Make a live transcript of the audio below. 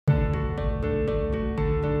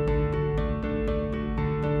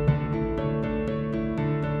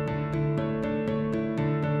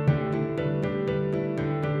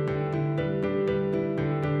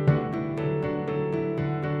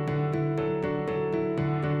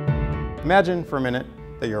Imagine for a minute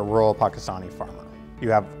that you're a rural Pakistani farmer.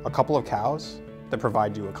 You have a couple of cows that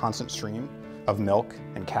provide you a constant stream of milk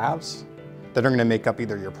and calves that are going to make up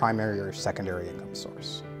either your primary or secondary income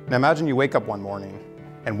source. Now imagine you wake up one morning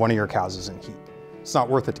and one of your cows is in heat. It's not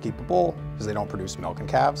worth it to keep a bull because they don't produce milk and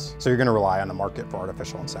calves, so you're going to rely on the market for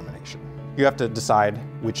artificial insemination. You have to decide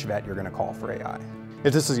which vet you're going to call for AI.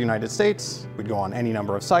 If this is the United States, we'd go on any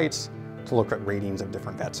number of sites to look at ratings of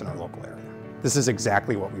different vets in our local area. This is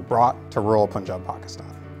exactly what we brought to rural Punjab,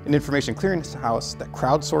 Pakistan. An information clearinghouse that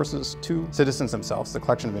crowdsources to citizens themselves the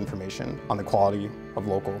collection of information on the quality of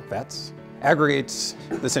local vets, aggregates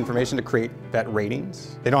this information to create vet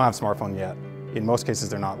ratings. They don't have a smartphone yet. In most cases,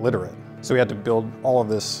 they're not literate. So we had to build all of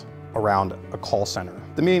this around a call center.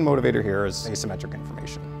 The main motivator here is asymmetric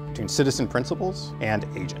information between citizen principals and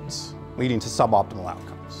agents, leading to suboptimal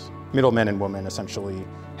outcomes. Middlemen and women essentially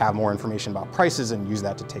have more information about prices and use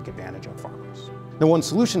that to take advantage of farmers. Now, one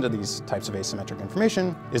solution to these types of asymmetric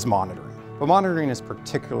information is monitoring. But monitoring is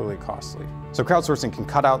particularly costly. So crowdsourcing can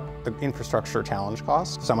cut out the infrastructure challenge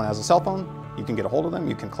cost. Someone has a cell phone, you can get a hold of them,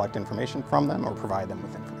 you can collect information from them or provide them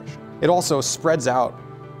with information. It also spreads out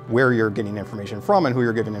where you're getting information from and who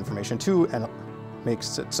you're giving information to, and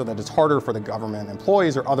makes it so that it's harder for the government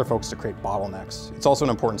employees or other folks to create bottlenecks. It's also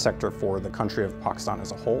an important sector for the country of Pakistan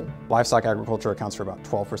as a whole. Livestock agriculture accounts for about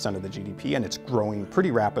 12% of the GDP, and it's growing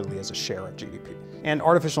pretty rapidly as a share of GDP. And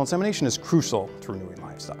artificial insemination is crucial to renewing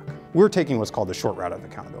livestock. We're taking what's called the short route of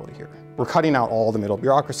accountability here. We're cutting out all the middle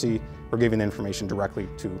bureaucracy. We're giving the information directly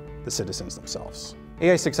to the citizens themselves.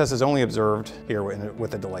 AI success is only observed here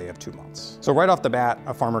with a delay of 2 months. So right off the bat,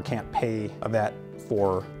 a farmer can't pay a vet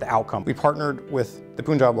for the outcome. We partnered with the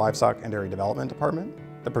Punjab Livestock and Dairy Development Department,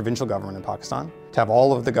 the provincial government in Pakistan, to have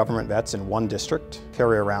all of the government vets in one district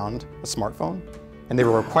carry around a smartphone. And they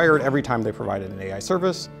were required every time they provided an AI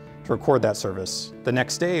service to record that service. The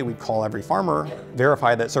next day, we'd call every farmer,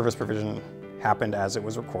 verify that service provision happened as it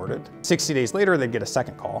was recorded. 60 days later, they'd get a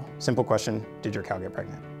second call. Simple question, did your cow get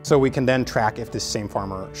pregnant? So we can then track if this same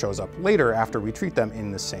farmer shows up later after we treat them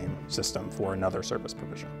in the same system for another service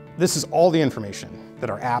provision. This is all the information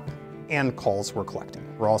that our app and calls were collecting.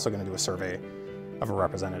 We're also going to do a survey of a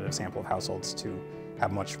representative sample of households to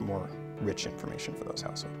have much more rich information for those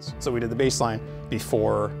households. So we did the baseline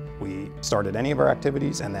before we started any of our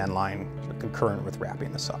activities, and then line concurrent with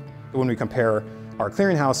wrapping this up. When we compare our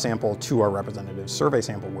clearinghouse sample to our representative survey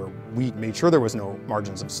sample, where we made sure there was no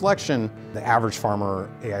margins of selection, the average farmer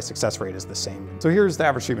AI success rate is the same. So here's the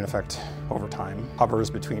average treatment effect over time.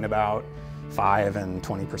 Hovers between about 5 and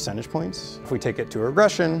 20 percentage points. If we take it to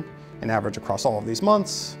regression and average across all of these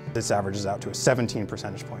months, this averages out to a 17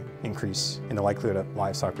 percentage point increase in the likelihood of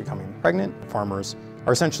livestock becoming pregnant. Farmers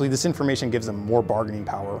are essentially, this information gives them more bargaining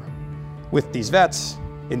power with these vets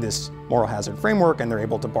in this moral hazard framework, and they're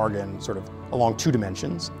able to bargain sort of along 2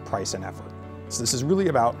 dimensions, price and effort. So this is really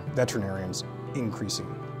about veterinarians increasing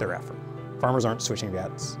their effort. Farmers aren't switching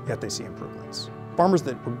vets, yet they see improvements. Farmers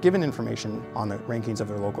that were given information on the rankings of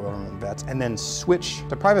their local government vets and then switch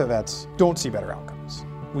to private vets don't see better outcomes.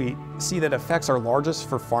 We see that effects are largest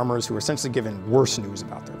for farmers who are essentially given worse news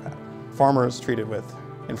about their vet. Farmers treated with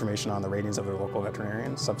information on the ratings of their local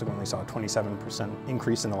veterinarians subsequently saw a 27%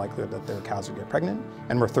 increase in the likelihood that their cows would get pregnant,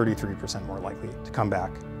 and were 33% more likely to come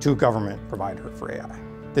back to a government provider for AI.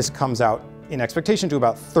 This comes out in expectation to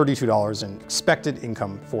about $32 in expected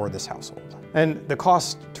income for this household. And the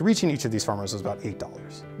cost to reaching each of these farmers was about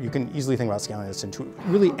 $8. You can easily think about scaling this into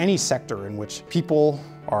really any sector in which people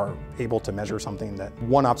are able to measure something that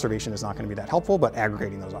one observation is not going to be that helpful, but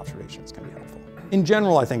aggregating those observations can be helpful. In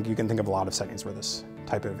general, I think you can think of a lot of settings where this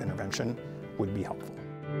type of intervention would be helpful.